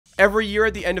Every year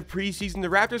at the end of preseason, the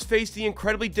Raptors face the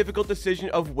incredibly difficult decision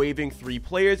of waiving 3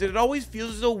 players, and it always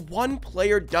feels as though one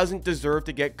player doesn't deserve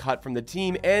to get cut from the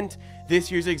team, and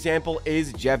this year's example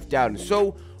is Jeff Dowtin.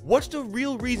 So, what's the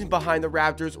real reason behind the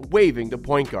Raptors waiving the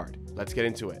point guard? Let's get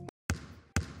into it.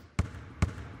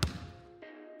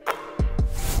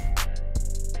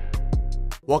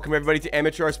 Welcome everybody to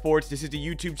Amateur Sports. This is the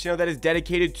YouTube channel that is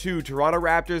dedicated to Toronto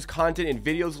Raptors content in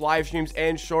videos, live streams,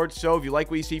 and shorts. So if you like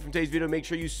what you see from today's video, make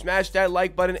sure you smash that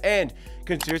like button and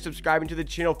consider subscribing to the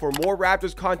channel for more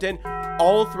Raptors content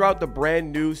all throughout the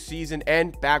brand new season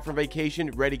and back from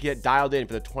vacation, ready to get dialed in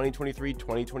for the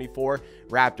 2023-2024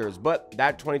 Raptors. But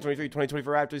that 2023-2024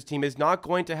 Raptors team is not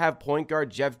going to have point guard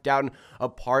Jeff Dowtin a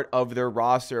part of their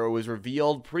roster. It was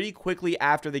revealed pretty quickly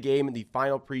after the game, in the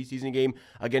final preseason game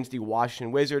against the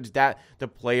Washington Wizards, that the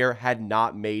player had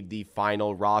not made the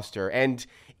final roster. And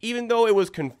even though it was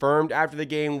confirmed after the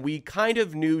game, we kind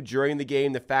of knew during the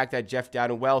game the fact that Jeff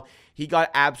Dowtin, well, he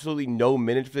got absolutely no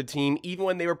minutes for the team, even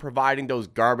when they were providing those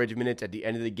garbage minutes at the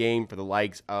end of the game for the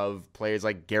likes of players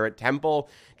like Garrett Temple.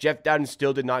 Jeff Dowtin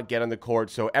still did not get on the court,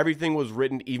 so everything was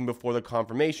written even before the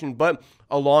confirmation. But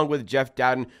along with Jeff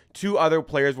Dowtin, 2 other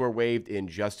players were waived in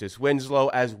Justice Winslow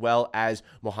as well as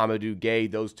Mohamedou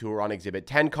Gueye. Those 2 are on Exhibit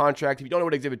 10 contracts. If you don't know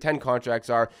what Exhibit 10 contracts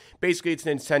are, basically it's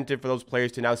an incentive for those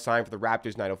players to now sign for the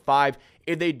Raptors 905.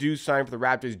 If they do sign for the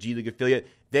Raptors G League affiliate,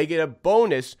 they get a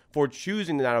bonus for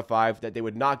choosing the 905 that they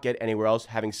would not get anywhere else,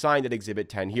 having signed at Exhibit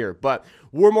 10 here. But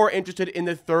we're more interested in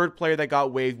the third player that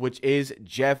got waived, which is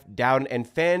Jeff Dowtin, and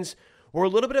fans were a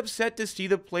little bit upset to see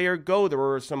the player go. There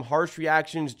were some harsh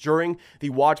reactions during the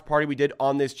watch party we did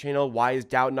on this channel. Why is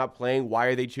Dowtin not playing? Why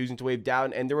are they choosing to waive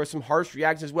Dowtin? And there were some harsh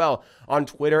reactions as well on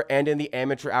Twitter and in the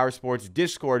Amateur Hour Sports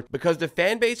Discord, because the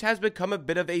fan base has become a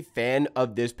bit of a fan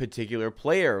of this particular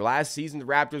player. Last season, the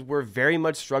Raptors were very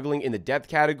much struggling in the depth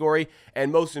category, and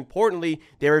most importantly,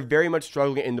 they were very much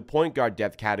struggling in the point guard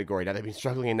depth category. Now, they've been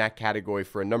struggling in that category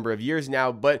for a number of years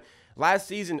now, but last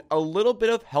season, a little bit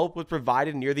of help was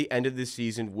provided near the end of the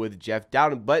season with Jeff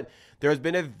Dowtin, but there has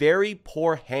been a very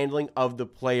poor handling of the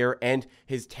player and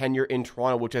his tenure in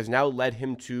Toronto, which has now led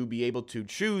him to be able to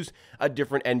choose a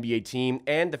different NBA team.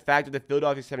 And the fact that the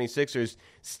Philadelphia 76ers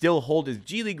still hold his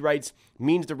G League rights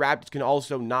means the Raptors can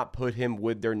also not put him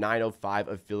with their 905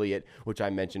 affiliate, which I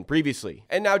mentioned previously.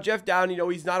 And now Jeff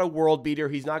Dowtin, he's not a world beater.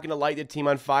 He's not going to light the team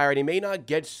on fire, and he may not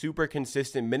get super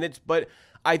consistent minutes, but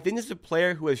I think this is a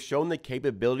player who has shown the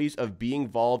capabilities of being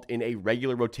involved in a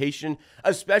regular rotation,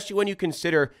 especially when you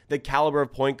consider the caliber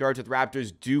of point guards that the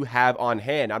Raptors do have on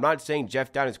hand. I'm not saying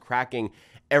Jeff Dowtin is cracking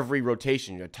every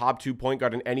rotation, a top 2 point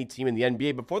guard in any team in the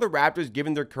NBA, but for the Raptors,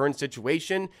 given their current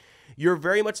situation, you're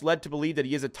very much led to believe that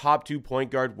he is a top 2 point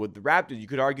guard with the Raptors. You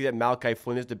could argue that Malachi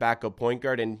Flynn is the backup point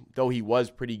guard, and though he was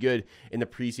pretty good in the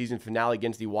preseason finale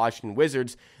against the Washington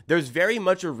Wizards, there's very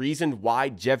much a reason why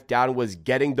Jeff Dowtin was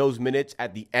getting those minutes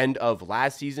at the end of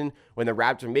last season when the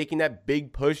Raptors were making that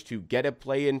big push to get a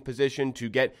play-in position, to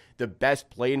get the best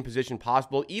play-in position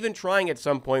possible, even trying at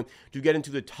some point to get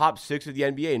into the top 6 of the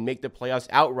NBA and make the playoffs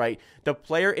outright. The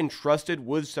player entrusted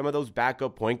with some of those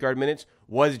backup point guard minutes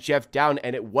was Jeff Dowtin,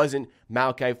 and it wasn't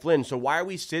Malachi Flynn. So why are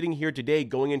we sitting here today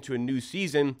going into a new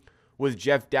season with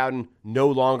Jeff Dowtin no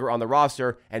longer on the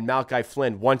roster and Malachi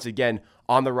Flynn once again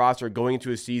on the roster, going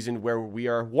into a season where we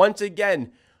are once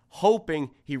again hoping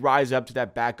he rises up to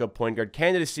that backup point guard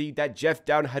candidacy that Jeff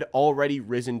Dowtin had already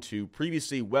risen to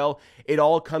previously? Well, it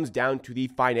all comes down to the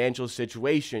financial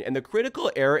situation, and the critical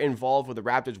error involved with the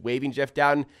Raptors waiving Jeff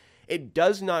Dowtin, it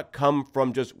does not come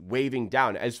from just waiving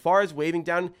Dowtin. As far as waiving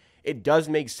Dowtin, it does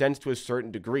make sense to a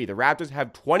certain degree. The Raptors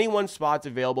have 21 spots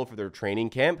available for their training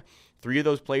camp. 3 of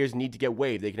those players need to get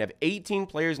waived. They can have 18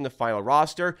 players in the final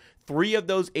roster. 3 of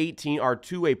those 18 are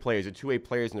two-way players. The two-way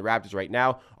players in the Raptors right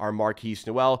now are Marquise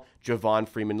Noel, Javon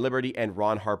Freeman-Liberty, and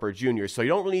Ron Harper Jr. So you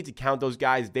don't really need to count those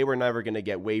guys. They were never going to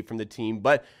get waived from the team.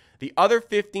 But the other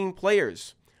 15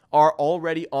 players are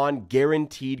already on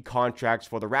guaranteed contracts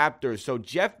for the Raptors. So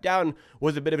Jeff Dowtin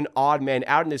was a bit of an odd man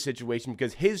out in this situation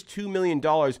because his $2 million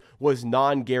was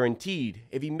non-guaranteed.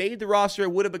 If he made the roster,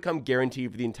 it would have become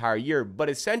guaranteed for the entire year. But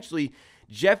essentially,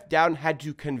 Jeff Dowtin had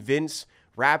to convince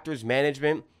Raptors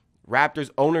management, Raptors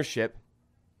ownership,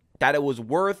 that it was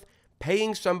worth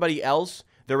paying somebody else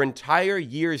their entire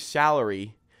year's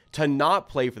salary to not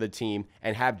play for the team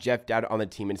and have Jeff Dowtin on the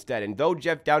team instead. And though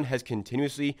Jeff Dowtin has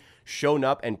continuously shown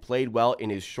up and played well in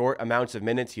his short amounts of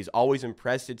minutes, he's always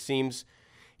impressed, it seems,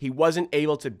 he wasn't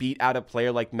able to beat out a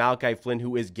player like Malachi Flynn,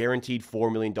 who is guaranteed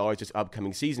 $4 million this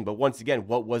upcoming season. But once again,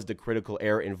 what was the critical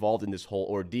error involved in this whole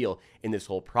ordeal, in this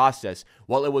whole process?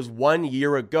 Well, it was 1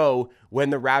 year ago when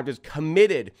the Raptors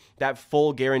committed that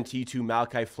full guarantee to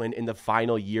Malachi Flynn in the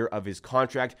final year of his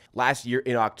contract. Last year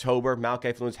in October,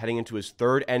 Malachi Flynn was heading into his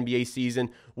third NBA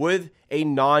season with a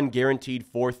non-guaranteed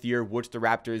fourth year, which the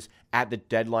Raptors, at the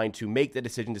deadline to make the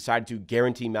decision, decided to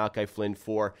guarantee Malachi Flynn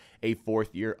for a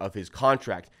fourth year of his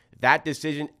contract. That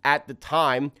decision at the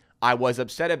time, I was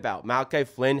upset about. Malachi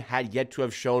Flynn had yet to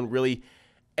have shown really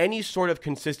any sort of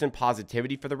consistent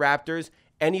positivity for the Raptors,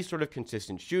 any sort of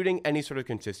consistent shooting, any sort of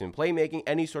consistent playmaking,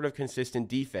 any sort of consistent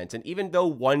defense. And even though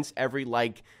once every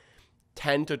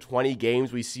 10 to 20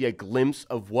 games we see a glimpse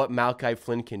of what Malachi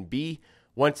Flynn can be,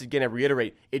 once again, I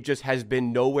reiterate, it just has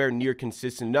been nowhere near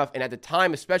consistent enough. And at the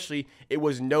time, especially, it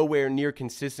was nowhere near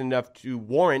consistent enough to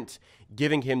warrant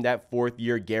giving him that fourth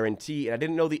year guarantee. And I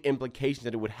didn't know the implications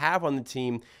that it would have on the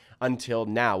team until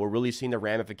now. We're really seeing the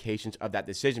ramifications of that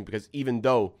decision, because even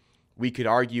though we could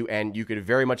argue, and you could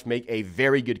very much make a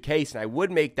very good case, and I would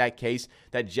make that case,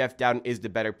 that Jeff Dowtin is the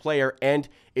better player and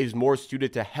is more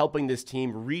suited to helping this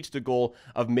team reach the goal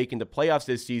of making the playoffs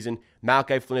this season,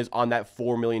 Malachi Flynn is on that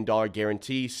 $4 million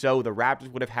guarantee. So the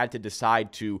Raptors would have had to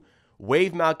decide to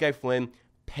waive Malachi Flynn,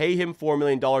 pay him $4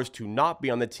 million to not be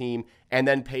on the team, and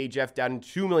then pay Jeff Dowtin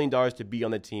 $2 million to be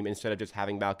on the team instead of just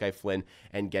having Malachi Flynn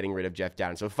and getting rid of Jeff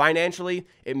Dowtin. So financially,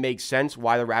 it makes sense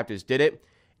why the Raptors did it.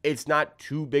 It's not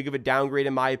too big of a downgrade,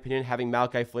 in my opinion, having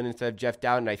Malachi Flynn instead of Jeff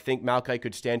Dowtin. I think Malachi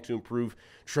could stand to improve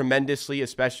tremendously,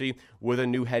 especially with a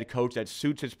new head coach that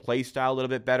suits his play style a little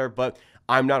bit better, but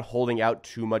I'm not holding out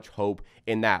too much hope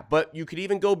in that. But you could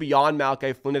even go beyond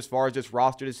Malachi Flynn as far as this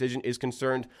roster decision is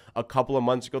concerned. A couple of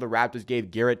months ago, the Raptors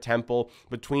gave Garrett Temple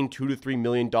between $2 to $3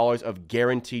 million of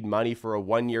guaranteed money for a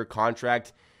one-year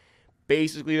contract.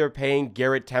 Basically, they're paying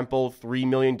Garrett Temple $3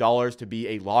 million to be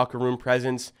a locker room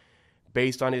presence.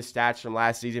 Based on his stats from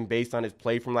last season, based on his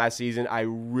play from last season, I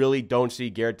really don't see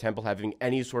Garrett Temple having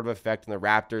any sort of effect on the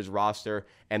Raptors roster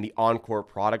and the on-court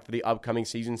product for the upcoming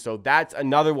season. So that's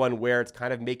another one where it's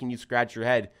kind of making you scratch your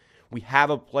head. We have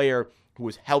a player who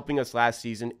was helping us last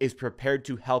season, is prepared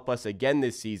to help us again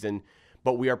this season,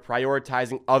 but we are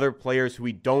prioritizing other players who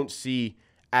we don't see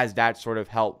as that sort of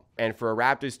help. And for a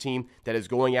Raptors team that is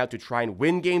going out to try and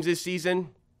win games this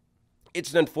season,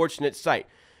 it's an unfortunate sight.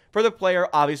 For the player,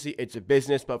 obviously, it's a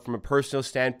business, but from a personal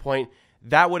standpoint,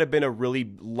 that would have been a really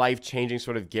life-changing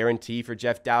sort of guarantee for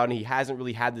Jeff Dowtin. He hasn't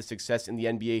really had the success in the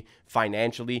NBA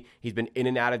financially. He's been in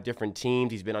and out of different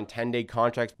teams. He's been on 10-day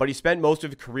contracts, but he spent most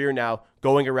of his career now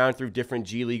going around through different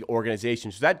G League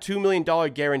organizations. So that $2 million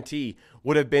guarantee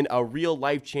would have been a real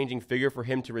life-changing figure for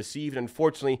him to receive, and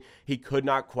unfortunately, he could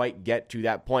not quite get to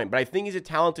that point. But I think he's a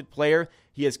talented player.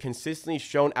 He has consistently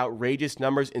shown outrageous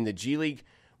numbers in the G League.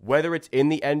 Whether it's in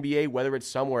the NBA, whether it's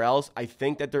somewhere else, I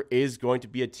think that there is going to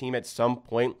be a team at some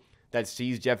point that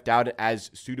sees Jeff Dowtin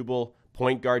as suitable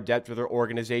point guard depth for their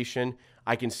organization.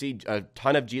 I can see a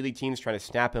ton of G League teams trying to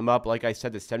snap him up. Like I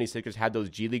said, the 76ers had those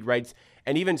G League rights.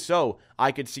 And even so,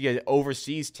 I could see an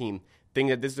overseas team think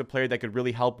that this is a player that could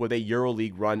really help with a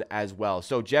EuroLeague run as well.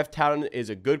 So Jeff Dowtin is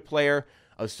a good player,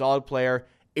 a solid player.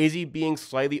 Is he being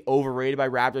slightly overrated by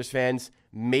Raptors fans?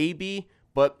 Maybe,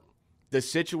 but the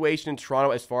situation in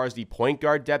Toronto as far as the point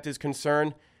guard depth is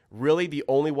concerned, really the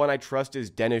only one I trust is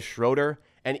Dennis Schroeder.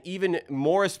 And even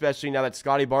more especially now that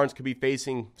Scottie Barnes could be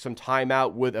facing some time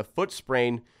out with a foot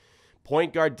sprain,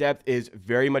 point guard depth is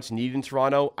very much needed in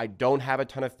Toronto. I don't have a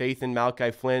ton of faith in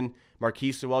Malachi Flynn,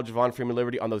 Marquise Sewell, Javon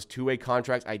Freeman-Liberty on those two-way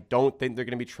contracts. I don't think they're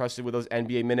going to be trusted with those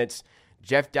NBA minutes.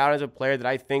 Jeff Dowtin is a player that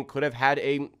I think could have had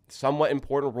a somewhat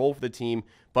important role for the team,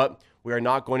 but we are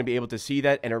not going to be able to see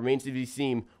that, and it remains to be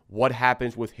seen what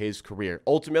happens with his career.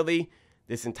 Ultimately,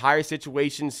 this entire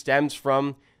situation stems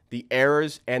from the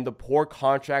errors and the poor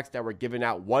contracts that were given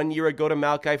out 1 year ago to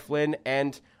Malachi Flynn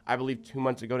and I believe 2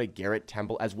 months ago to Garrett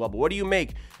Temple as well. But what do you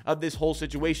make of this whole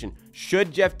situation?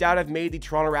 Should Jeff Dowtin have made the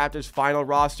Toronto Raptors final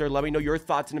roster? Let me know your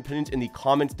thoughts and opinions in the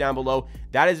comments down below.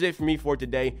 That is it for me for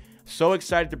today. So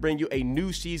excited to bring you a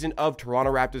new season of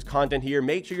Toronto Raptors content here.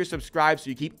 Make sure you're subscribed so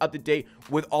you keep up to date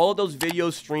with all of those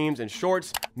videos, streams, and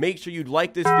shorts. Make sure you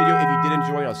like this video if you did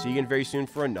enjoy, and I'll see you again very soon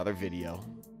for another video.